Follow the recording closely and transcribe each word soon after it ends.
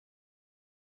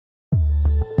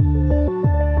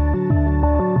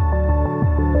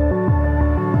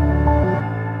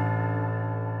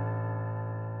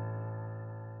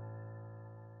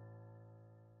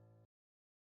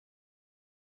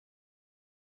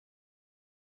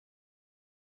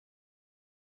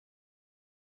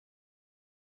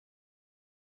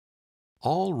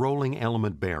All rolling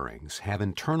element bearings have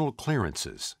internal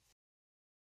clearances.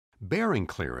 Bearing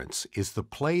clearance is the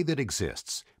play that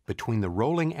exists between the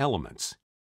rolling elements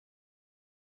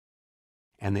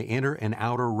and the inner and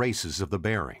outer races of the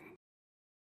bearing.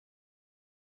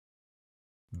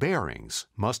 Bearings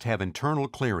must have internal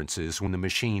clearances when the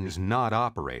machine is not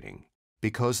operating,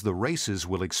 because the races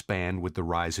will expand with the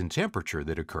rise in temperature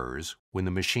that occurs when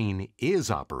the machine is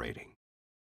operating.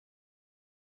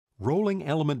 Rolling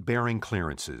element bearing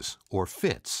clearances, or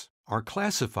fits, are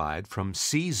classified from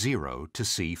C0 to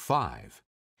C5.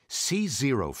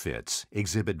 C0 fits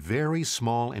exhibit very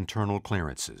small internal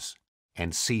clearances,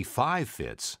 and C5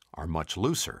 fits are much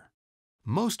looser.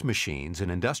 Most machines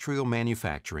in industrial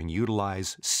manufacturing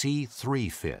utilize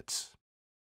C3 fits.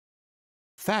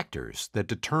 Factors that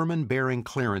determine bearing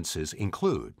clearances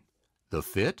include the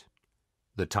fit,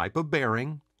 the type of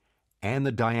bearing, and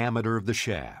the diameter of the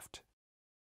shaft.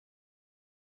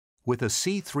 With a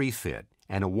C3 fit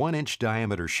and a 1-inch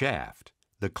diameter shaft,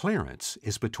 the clearance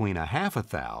is between a 1/2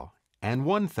 thou and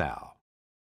 1 thou.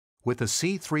 With a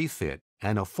C3 fit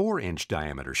and a 4-inch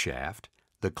diameter shaft,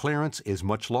 the clearance is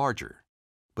much larger,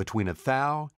 between a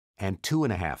thou and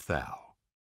 2.5 thou.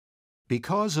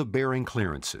 Because of bearing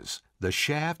clearances, the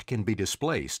shaft can be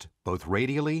displaced both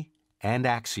radially and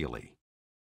axially.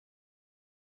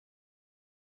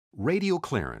 Radial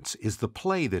clearance is the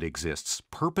play that exists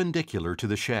perpendicular to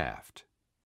the shaft.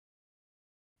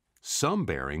 Some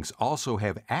bearings also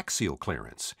have axial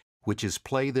clearance, which is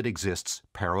play that exists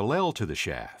parallel to the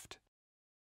shaft.